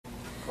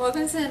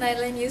Welcome to the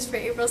Knightline News for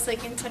April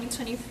 2nd,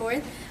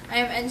 2024. I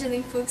am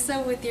Angeline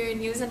Fuxa with your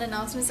news and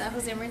announcements at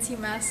Jose Marti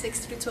Math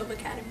 6 through 12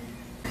 Academy.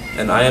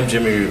 And I am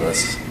Jimmy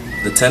Rivas.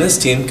 The tennis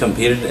team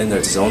competed in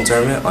their zone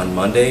tournament on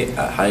Monday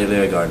at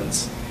Hialeah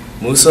Gardens.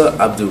 Musa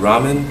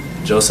Abdurrahman,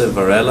 Joseph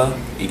Varela,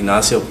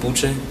 Ignacio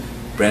Puche,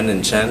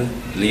 Brandon Chen,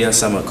 Leah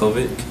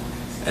Samakovic,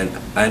 and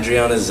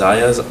Adriana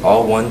Zayas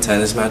all won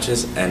tennis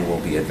matches and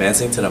will be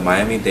advancing to the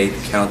Miami-Dade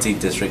County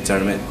District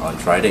Tournament on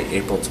Friday,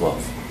 April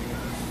 12th.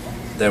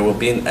 There will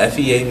be an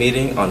FEA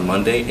meeting on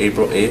Monday,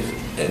 April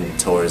 8th in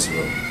Torres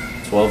Room,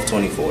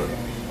 1224.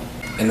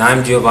 And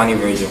I'm Giovanni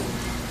Virgil.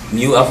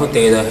 Mu Alpha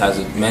Theta has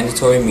a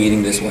mandatory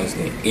meeting this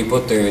Wednesday,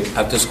 April 3rd,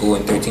 after school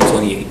in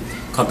 1328.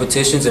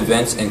 Competitions,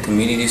 events, and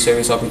community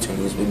service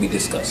opportunities will be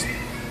discussed.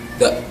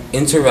 The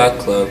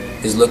Interact Club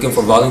is looking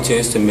for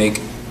volunteers to make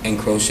and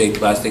crochet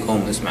plastic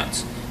homeless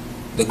mats.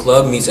 The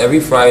club meets every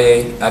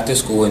Friday after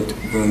school in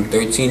room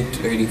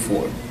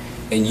 1334,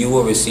 and you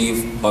will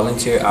receive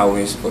volunteer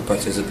hours for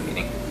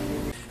participating.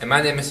 And my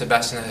name is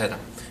Sebastian Ojeda.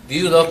 Do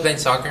you love playing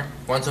soccer?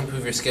 Want to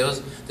improve your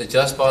skills? The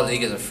Just Ball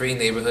League is a free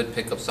neighborhood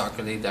pickup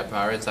soccer league that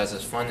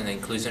prioritizes fun and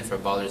inclusion for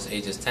ballers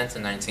ages 10 to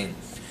 19.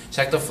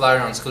 Check the flyer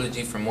on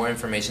Schoology for more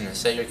information and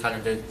set your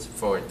calendar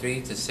for 3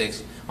 to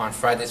 6 on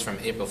Fridays from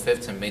April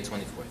 5th to May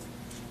 24th.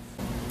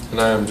 And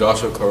I am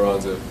Joshua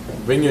Carranza.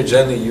 Bring your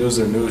gently used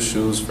or new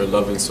shoes for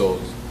loving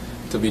souls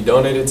to be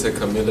donated to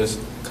Camila's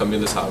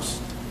house.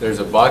 There's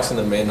a box in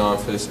the main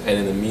office and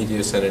in the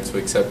media center to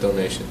accept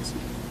donations.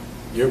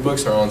 Your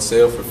books are on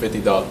sale for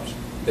 $50.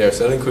 They are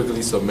selling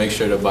quickly, so make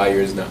sure to buy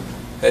yours now.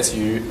 Head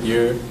to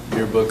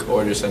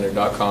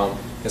yearbookordercenter.com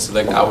and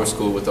select our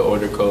school with the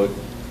order code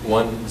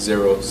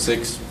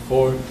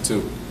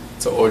 10642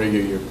 to order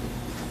your yearbook.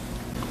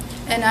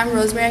 And I'm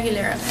Rosemary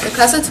Aguilera. The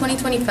class of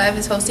 2025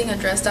 is hosting a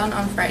dress down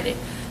on Friday.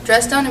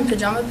 Dress down in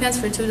pajama pants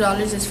for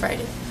 $2 this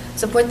Friday.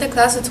 Support the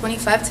class of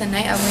 25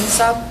 tonight at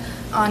Wingstop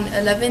on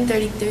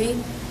 1133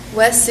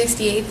 West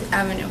 68th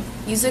Avenue.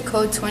 Use the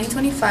code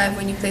 2025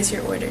 when you place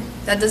your order.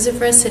 That does it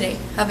for us today.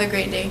 Have a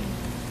great day.